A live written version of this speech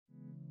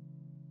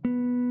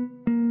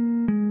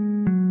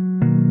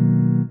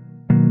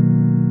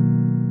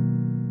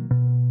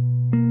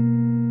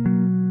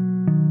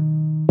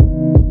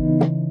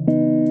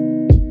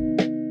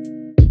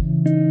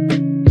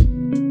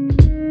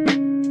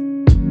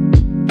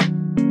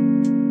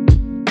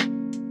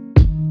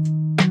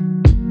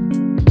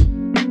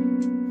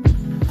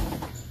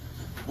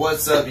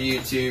What's up,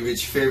 YouTube?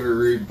 It's your favorite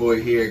rude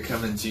boy here,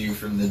 coming to you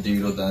from the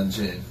Doodle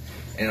Dungeon.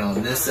 And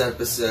on this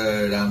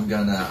episode, I'm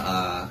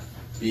gonna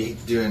be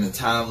doing a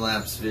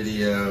time-lapse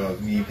video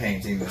of me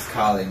painting this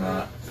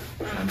Kalima.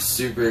 I'm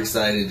super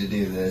excited to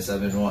do this. I've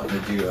been wanting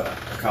to do a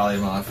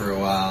Kalima for a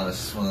while. It's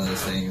just one of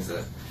those things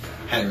that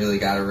I hadn't really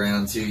got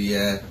around to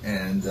yet.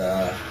 And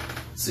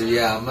so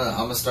yeah, I'm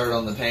gonna start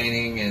on the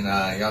painting, and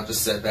y'all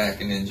just sit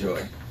back and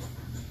enjoy.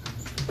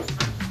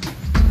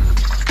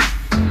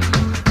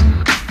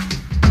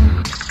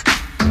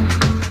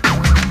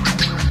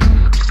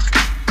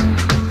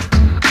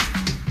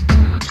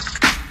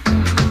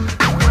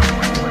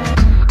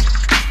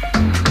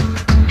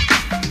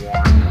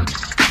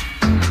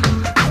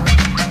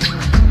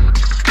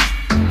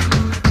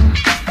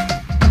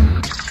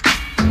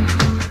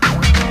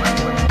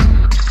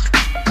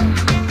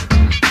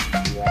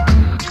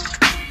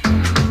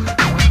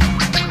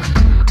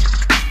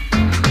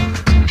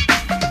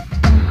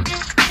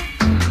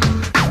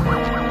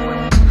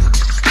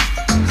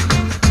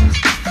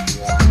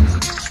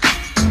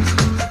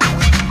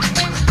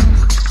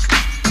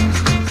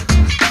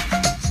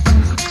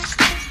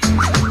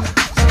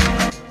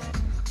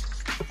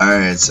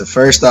 Alright, so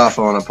first off,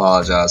 I want to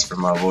apologize for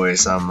my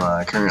voice. I'm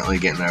currently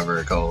getting over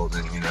a cold,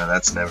 and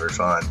that's never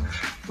fun.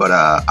 But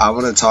I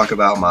want to talk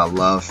about my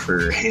love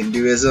for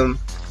Hinduism.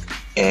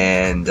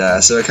 And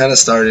so it kind of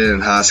started in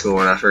high school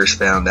when I first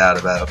found out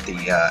about the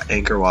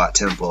Angkor Wat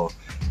Temple.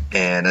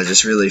 And I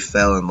just really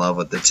fell in love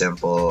with the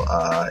temple.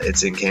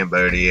 It's in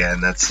Cambodia,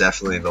 and that's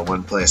definitely the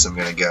one place I'm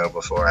going to go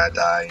before I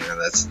die.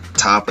 That's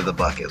top of the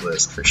bucket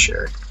list for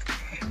sure.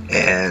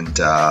 And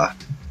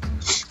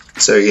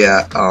so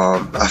yeah,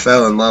 I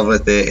fell in love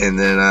with it, and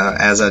then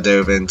as I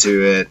dove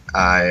into it,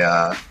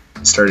 I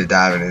started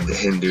diving into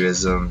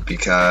Hinduism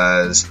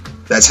because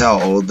that's how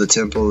old the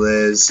temple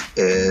is.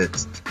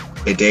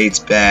 It dates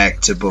back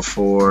to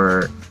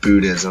before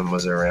Buddhism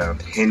was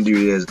around.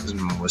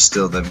 Hinduism was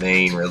still the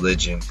main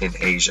religion in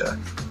Asia.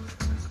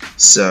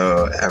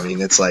 So, I mean,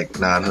 it's like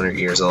 900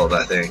 years old,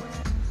 I think.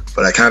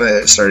 But I kind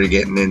of started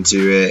getting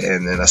into it,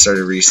 and then I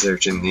started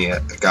researching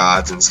the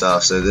gods and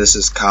stuff. So this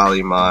is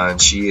Kalima,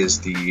 and she is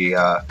the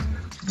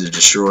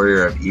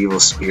destroyer of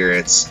evil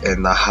spirits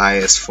and the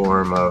highest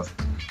form of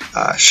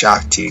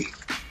Shakti.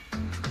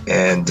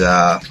 And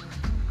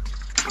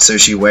so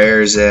she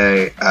wears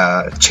a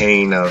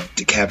chain of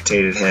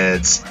decapitated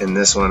heads. In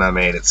this one I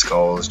made it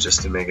skulls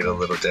just to make it a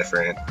little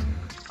different.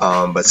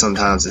 But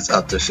sometimes it's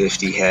up to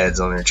 50 heads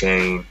on her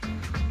chain.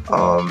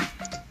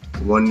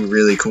 One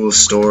really cool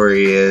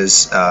story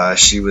is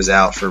she was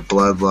out for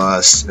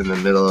bloodlust in the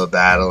middle of a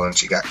battle, and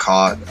she got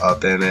caught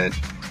up in it.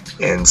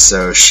 And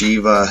so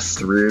Shiva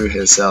threw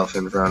himself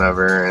in front of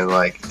her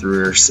and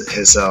threw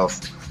himself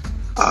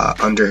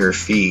under her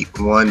feet.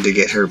 One, to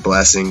get her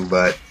blessing,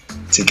 but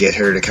to get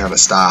her to kind of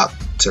stop,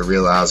 to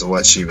realize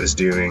what she was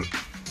doing.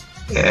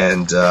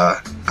 And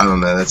I don't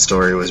know, that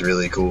story was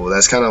really cool.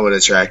 That's kind of what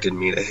attracted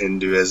me to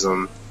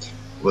Hinduism,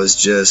 was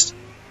just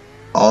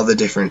all the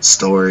different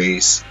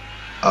stories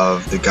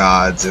of the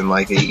gods, and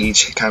they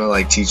each kind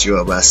of teach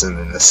you a lesson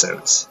in a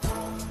sense.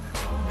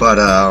 But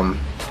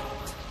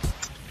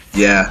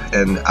yeah,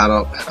 and I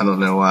don't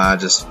know why, I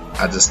just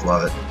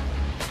love it.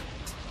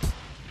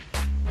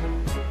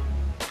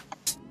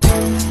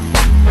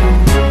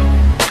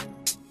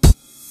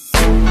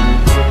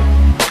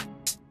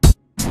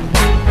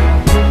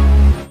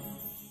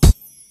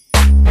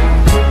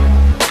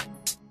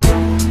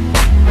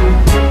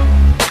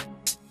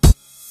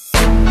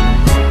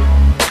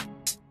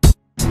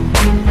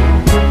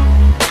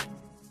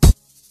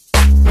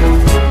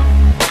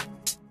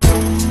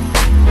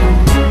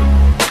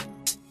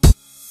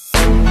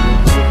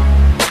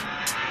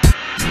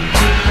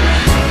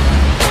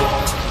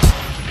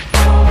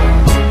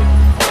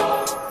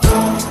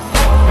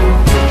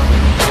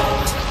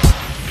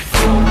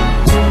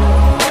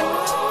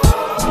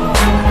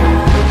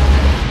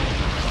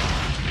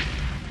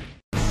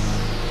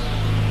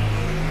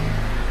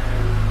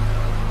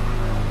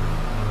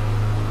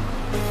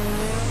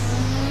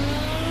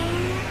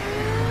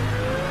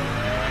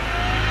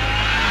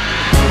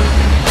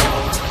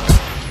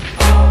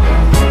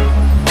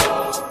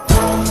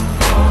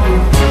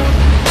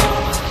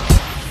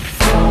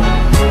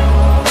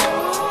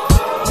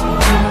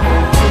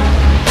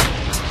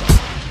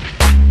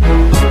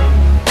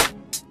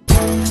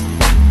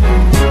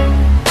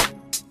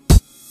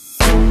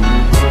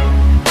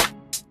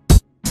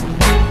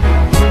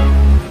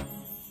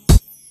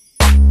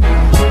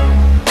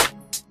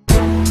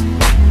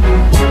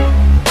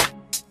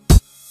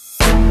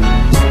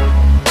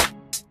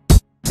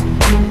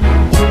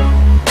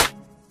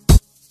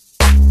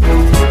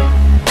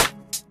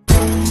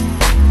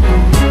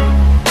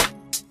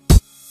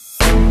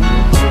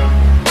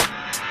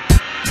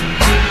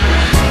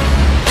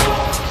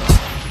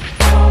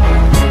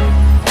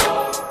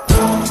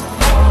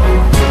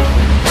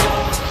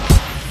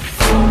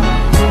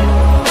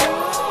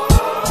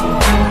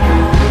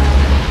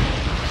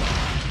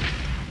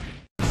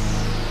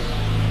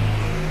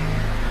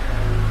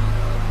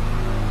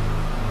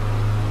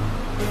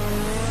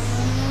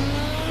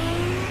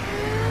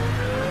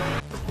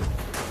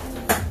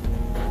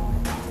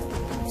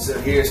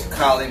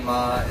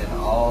 Kalima in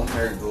all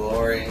her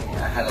glory.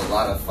 I had a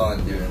lot of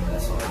fun doing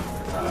this one.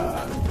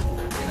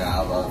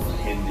 I love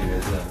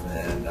Hinduism,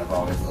 and I've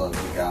always loved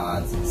the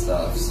gods and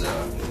stuff, so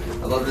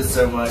I loved it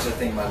so much. I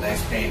think my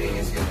next painting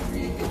is going to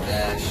be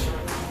Ganesh.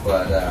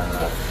 But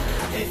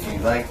if you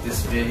like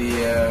this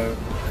video,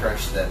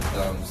 crush that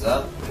thumbs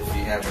up. If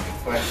you have any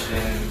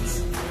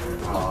questions,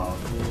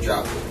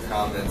 drop the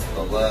comments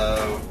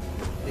below.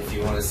 If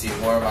you want to see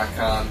more of my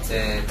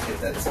content,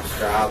 hit that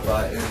subscribe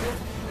button.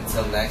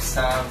 Until next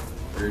time,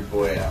 Rude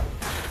Boy out.